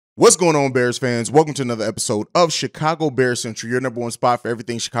What's going on, Bears fans? Welcome to another episode of Chicago Bears Central, your number one spot for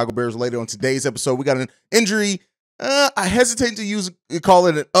everything Chicago Bears related. On today's episode, we got an injury. I hesitate to call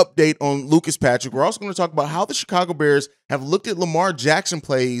it an update on Lucas Patrick. We're also going to talk about how the Chicago Bears have looked at Lamar Jackson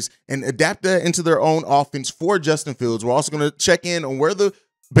plays and adapt that into their own offense for Justin Fields. We're also going to check in on where the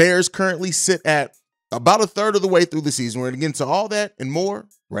Bears currently sit at about a third of the way through the season. We're going to get into all that and more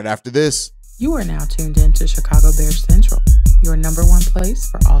right after this. You are now tuned in to Chicago Bears Central, your number one place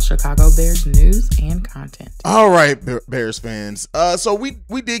for all Chicago Bears news and content. All right, Bears fans. So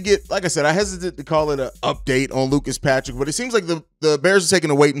we did get, like I said, I hesitate to call it an update on Lucas Patrick, but it seems like the Bears are taking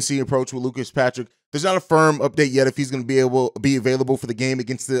a wait and see approach with Lucas Patrick. There's not a firm update yet if he's going to be available for the game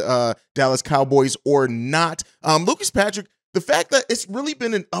against the Dallas Cowboys or not. Lucas Patrick, the fact that it's really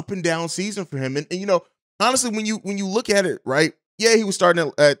been an up and down season for him, and you know, honestly, when you look at it, right? Yeah, he was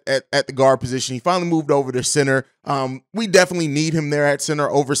starting at the guard position. He finally moved over to center. We definitely need him there at center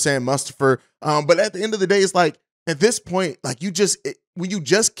over Sam Mustipher. But at the end of the day, it's like at this point, like when you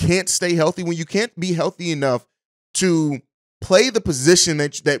just can't stay healthy, when you can't be healthy enough to play the position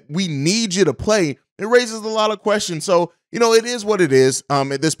that we need you to play, it raises a lot of questions. So, you know, it is what it is.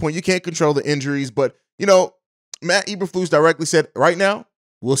 At this point, you can't control the injuries. But, you know, Matt Eberflus directly said, right now,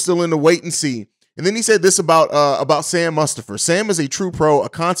 we're still in the wait and see. And then he said this about Sam Mustipher. Sam is a true pro, a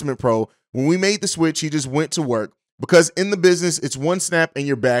consummate pro. When we made the switch, he just went to work because in the business, it's one snap and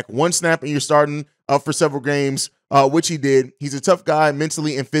you're back, one snap and you're starting for several games, which he did. He's a tough guy,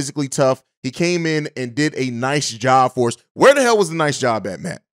 mentally and physically tough. He came in and did a nice job for us. Where the hell was the nice job at,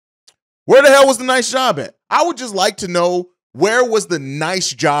 Matt? Where the hell was the nice job at? I would just like to know, where was the nice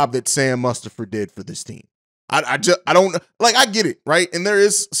job that Sam Mustipher did for this team? I don't, like, I get it, right? And there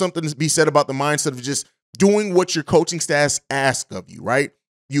is something to be said about the mindset of just doing what your coaching staff asks of you, right?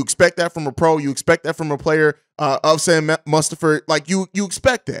 You expect that from a pro. You expect that from a player of Sam Mustipher. Like, you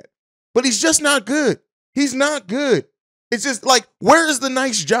expect that. But he's just not good. He's not good. It's just like, where is the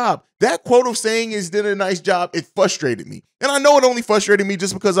nice job? That quote of saying is did a nice job, it frustrated me. And I know it only frustrated me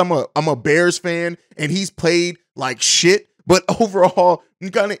just because I'm a Bears fan and he's played like shit. But overall,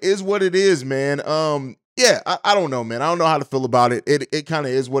 it kind of is what it is, man. Yeah, I don't know, man. I don't know how to feel about it. It kind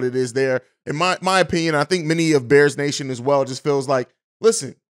of is what it is there. In my opinion, I think many of Bears Nation as well just feels like,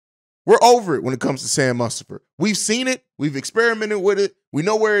 listen, we're over it when it comes to Sam Mustipher. We've seen it. We've experimented with it. We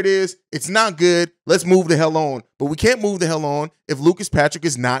know where it is. It's not good. Let's move the hell on. But we can't move the hell on if Lucas Patrick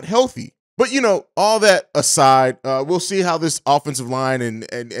is not healthy. But, you know, all that aside, we'll see how this offensive line and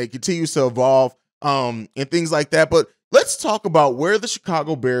continues to evolve and things like that. But let's talk about where the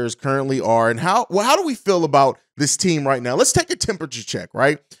Chicago Bears currently are and how do we feel about this team right now? Let's take a temperature check,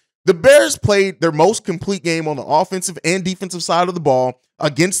 right? The Bears played their most complete game on the offensive and defensive side of the ball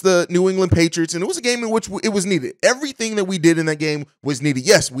against the New England Patriots, and it was a game in which it was needed. Everything that we did in that game was needed.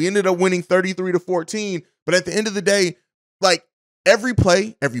 Yes, we ended up winning 33-14, but at the end of the day, like, every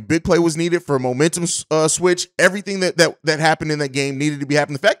big play was needed for a momentum switch. Everything that happened in that game needed to be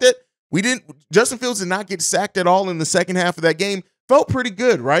happening. The fact that Justin Fields did not get sacked at all in the second half of that game felt pretty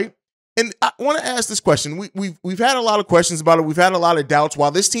good, right? And I want to ask this question. We've had a lot of questions about it. We've had a lot of doubts.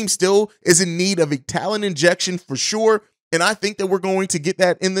 While this team still is in need of a talent injection for sure, and I think that we're going to get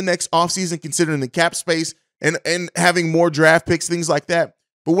that in the next offseason, considering the cap space and having more draft picks, things like that.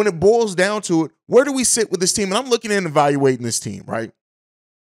 But when it boils down to it, where do we sit with this team? And I'm looking at and evaluating this team, right?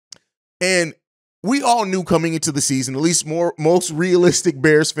 And we all knew coming into the season, at least most realistic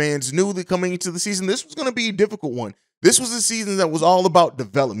Bears fans knew that coming into the season, this was going to be a difficult one. This was a season that was all about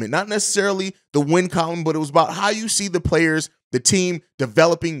development, not necessarily the win column, but it was about how you see the players, the team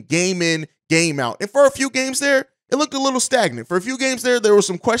developing game in, game out. And for a few games there, it looked a little stagnant. For a few games there were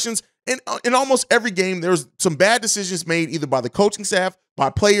some questions. And in almost every game, there was some bad decisions made either by the coaching staff,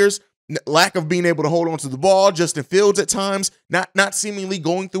 by players, lack of being able to hold on to the ball, Justin Fields at times, not seemingly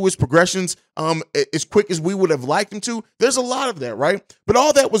going through his progressions as quick as we would have liked him to. There's a lot of that, right? But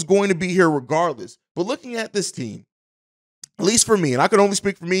all that was going to be here regardless. But looking at this team, at least for me, and I can only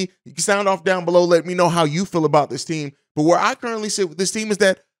speak for me, you can sound off down below, let me know how you feel about this team. But where I currently sit with this team is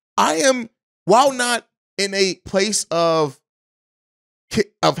that I am, while not in a place of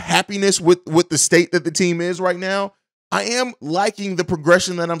happiness with the state that the team is right now, I am liking the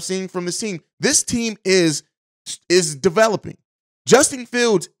progression that I'm seeing from this team. This team is developing. Justin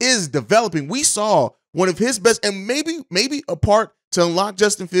Fields is developing. We saw one of his best, and maybe a part to unlock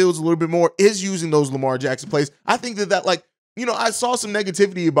Justin Fields a little bit more is using those Lamar Jackson plays. I think that like, you know, I saw some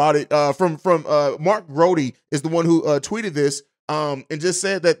negativity about it from Mark Grody is the one who tweeted this and just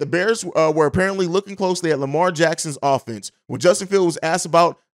said that the Bears were apparently looking closely at Lamar Jackson's offense. When Justin Fields was asked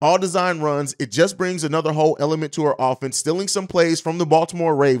about all design runs. It just brings another whole element to our offense, stealing some plays from the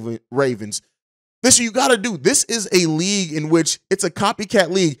Baltimore Ravens. Listen, you got to do. This is a league in which it's a copycat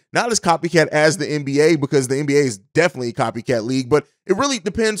league, not as copycat as the NBA, because the NBA is definitely a copycat league, but it really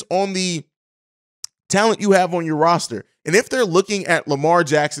depends on the talent you have on your roster. And if they're looking at Lamar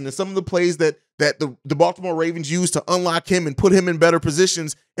Jackson and some of the plays that the Baltimore Ravens use to unlock him and put him in better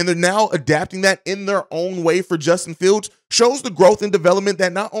positions, and they're now adapting that in their own way for Justin Fields, shows the growth and development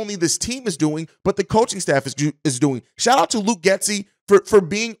that not only this team is doing, but the coaching staff is doing. Shout out to Luke Getsy for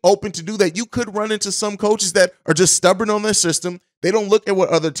being open to do that. You could run into some coaches that are just stubborn on their system. They don't look at what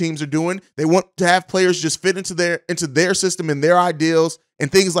other teams are doing. They want to have players just fit into their system and their ideals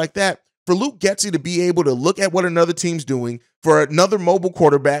and things like that. For Luke Getsy to be able to look at what another team's doing for another mobile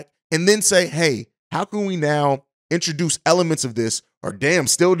quarterback and then say, hey, how can we now introduce elements of this, or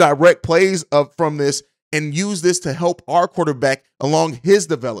still direct plays from this and use this to help our quarterback along his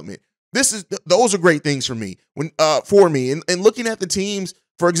development? Those are great things for me. And looking at the teams,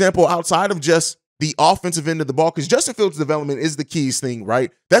 for example, outside of just the offensive end of the ball, because Justin Fields' development is the keys thing,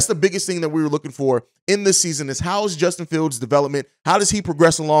 right? That's the biggest thing that we were looking for in this season, is how is Justin Fields' development? How does he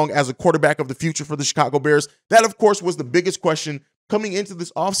progress along as a quarterback of the future for the Chicago Bears? That, of course, was the biggest question coming into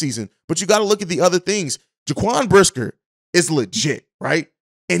this offseason. But you got to look at the other things. Jaquan Brisker is legit, right?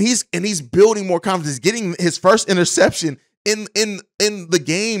 And he's building more confidence, getting his first interception in the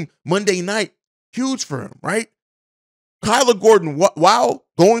game Monday night. Huge for him, right? Kyler Gordon, while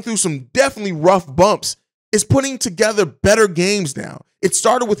going through some definitely rough bumps, is putting together better games now. It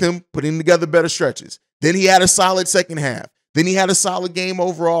started with him putting together better stretches. Then he had a solid second half. Then he had a solid game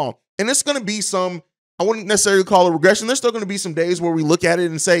overall. And it's going to be some, I wouldn't necessarily call it regression. There's still going to be some days where we look at it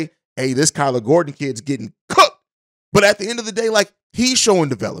and say, hey, this Kyler Gordon kid's getting cooked. But at the end of the day, like, he's showing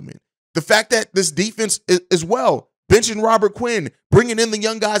development. The fact that this defense as well, benching Robert Quinn, bringing in the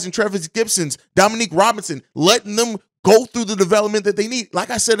young guys in Travis Gibson's, Dominique Robinson, letting them go through the development that they need. Like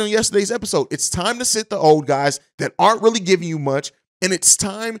I said on yesterday's episode, it's time to sit the old guys that aren't really giving you much, and it's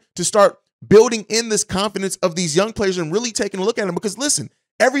time to start building in this confidence of these young players and really taking a look at them. Because listen,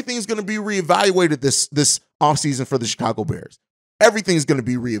 everything's going to be reevaluated this offseason for the Chicago Bears. Everything's going to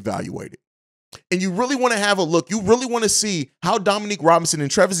be reevaluated. And you really want to have a look. You really want to see how Dominique Robinson and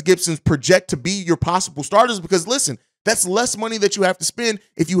Travis Gibson project to be your possible starters, because listen, that's less money that you have to spend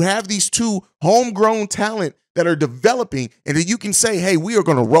if you have these two homegrown talent that are developing, and that you can say, hey, we are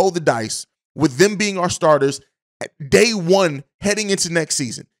going to roll the dice with them being our starters at day one heading into next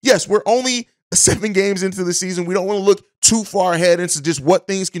season. Yes, we're only 7 games into the season. We don't want to look too far ahead into just what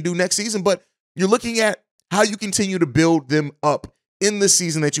things can do next season, but you're looking at how you continue to build them up in the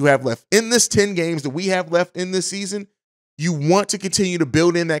season that you have left. In this 10 games that we have left in this season, you want to continue to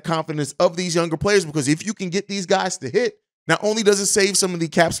build in that confidence of these younger players, because if you can get these guys to hit, not only does it save some of the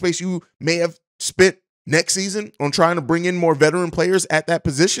cap space you may have spent next season on trying to bring in more veteran players at that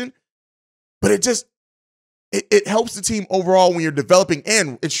position, but it helps the team overall when you're developing.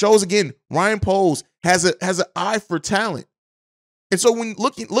 And it shows, again, Ryan Poles has an eye for talent. And so when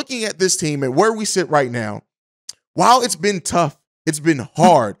looking at this team and where we sit right now, while it's been tough, it's been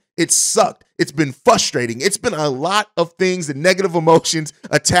hard, it sucked, it's been frustrating, it's been a lot of things and negative emotions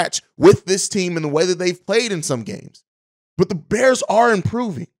attached with this team and the way that they've played in some games. But the Bears are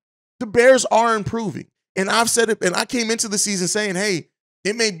improving. The Bears are improving. And I've said it, and I came into the season saying, hey,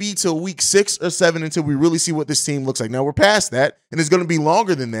 it may be till week 6 or 7 until we really see what this team looks like. Now we're past that, and it's going to be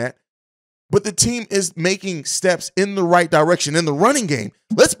longer than that. But the team is making steps in the right direction. In the running game,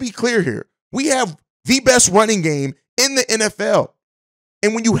 let's be clear here. We have the best running game in the NFL.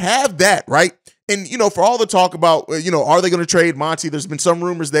 And when you have that, right, and, for all the talk about, are they going to trade Monty? There's been some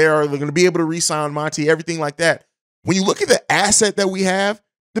rumors there. Are they going to be able to re-sign Monty? Everything like that. When you look at the asset that we have,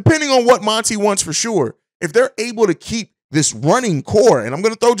 depending on what Monty wants for sure, if they're able to keep this running core, and I'm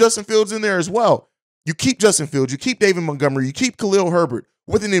going to throw Justin Fields in there as well, you keep Justin Fields, you keep David Montgomery, you keep Khalil Herbert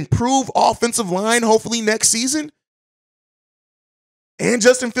with an improved offensive line, hopefully next season, and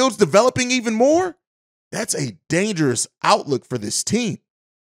Justin Fields developing even more, that's a dangerous outlook for this team.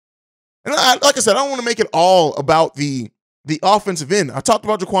 And like I said, I don't want to make it all about the offensive end. I talked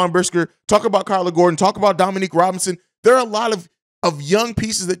about Jaquan Brisker, talk about Kyler Gordon, talk about Dominique Robinson. There are a lot of young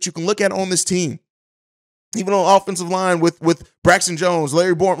pieces that you can look at on this team. Even on offensive line with Braxton Jones,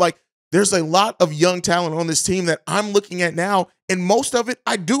 Larry Bourne, like, there's a lot of young talent on this team that I'm looking at now, and most of it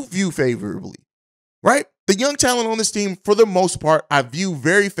I do view favorably, right? The young talent on this team, for the most part, I view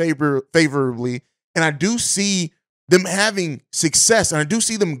very favorably, and I do see them having success, and I do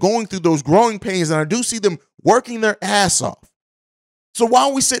see them going through those growing pains, and I do see them working their ass off. So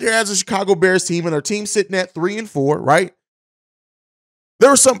while we sit here as a Chicago Bears team, and our team sitting at 3-4, right? There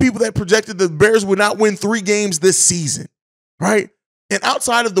were some people that projected the Bears would not win 3 games this season, right? And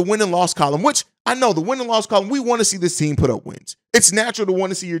outside of the win and loss column, which I know the win and loss column, we want to see this team put up wins. It's natural to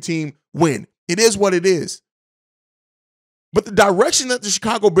want to see your team win. It is what it is. But the direction that the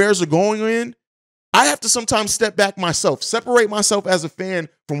Chicago Bears are going in, I have to sometimes step back myself, separate myself as a fan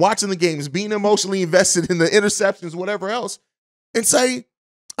from watching the games, being emotionally invested in the interceptions, whatever else, and say,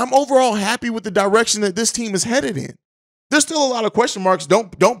 I'm overall happy with the direction that this team is headed in. There's still a lot of question marks.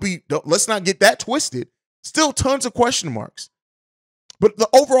 Let's not get that twisted. Still tons of question marks. But the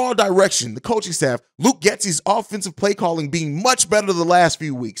overall direction, the coaching staff, Luke Getsy's offensive play calling being much better the last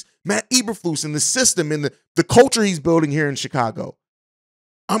few weeks, Matt Eberflus and the system and the culture he's building here in Chicago.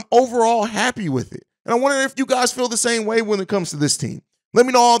 I'm overall happy with it. And I wonder if you guys feel the same way when it comes to this team. Let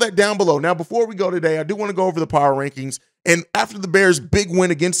me know all that down below. Now, before we go today, I do want to go over the power rankings. And after the Bears' big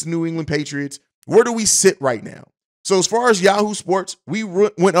win against the New England Patriots, where do we sit right now? So as far as Yahoo Sports, we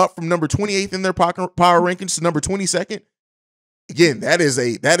went up from number 28th in their power rankings to number 22nd. Again, that is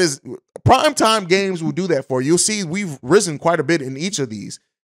primetime games will do that for you. You'll see we've risen quite a bit in each of these.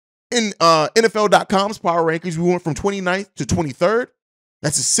 In NFL.com's power rankings, we went from 29th to 23rd.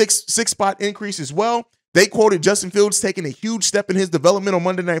 That's a six spot increase as well. They quoted Justin Fields taking a huge step in his development on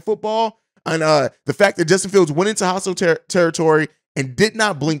Monday Night Football. And the fact that Justin Fields went into hostile territory and did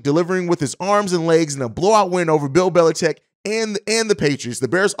not blink, delivering with his arms and legs in a blowout win over Bill Belichick and the Patriots. The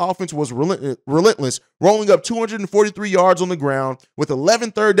Bears' offense was relentless, rolling up 243 yards on the ground with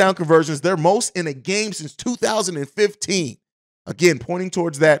 11 third down conversions, their most in a game since 2015. Again, pointing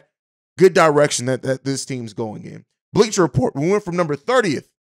towards that good direction that this team's going in. Bleacher Report, we went from number 30th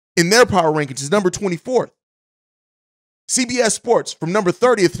in their power rankings to number 24th. CBS Sports from number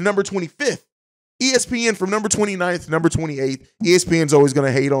 30th to number 25th. ESPN from number 29th to number 28th. ESPN's always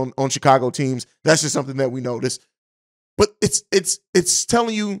going to hate on Chicago teams. That's just something that we notice. But it's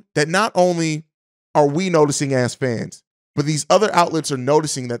telling you that not only are we noticing as fans, but these other outlets are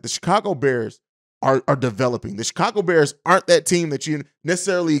noticing that the Chicago Bears are developing. The Chicago Bears aren't that team that you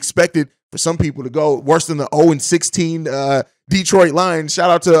necessarily expected for some people to go worse than the 0-16 Detroit Lions. Shout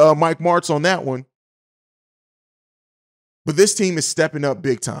out to Mike Martz on that one. But this team is stepping up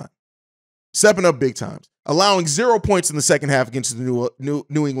big time. Stepping up big times. Allowing 0 points in the second half against the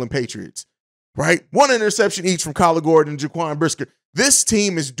New England Patriots. Right? 1 interception each from Kyler Gordon and Jaquan Brisker. This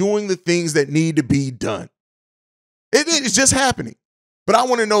team is doing the things that need to be done. It is just happening. But I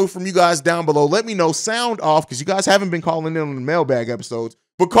want to know from you guys down below. Let me know, sound off, because you guys haven't been calling in on the mailbag episodes.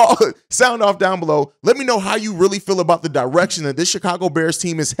 But sound off down below. Let me know how you really feel about the direction that this Chicago Bears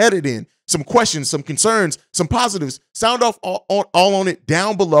team is headed in. Some questions, some concerns, some positives. Sound off all on it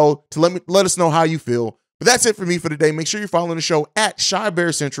down below to let us know how you feel. But that's it for me for today. Make sure you're following the show at Chi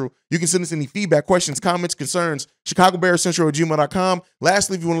Bear Central. You can send us any feedback, questions, comments, concerns, ChicagoBearsCentral@gmail.com.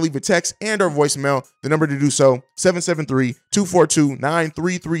 Lastly, if you want to leave a text and or voicemail, the number to do so,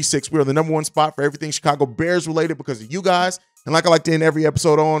 773-242-9336. We are the #1 spot for everything Chicago Bears related because of you guys. And like I like to end every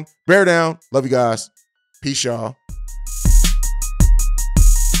episode on, bear down. Love you guys. Peace, y'all.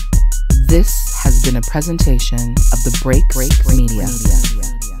 This has been a presentation of the Break Media.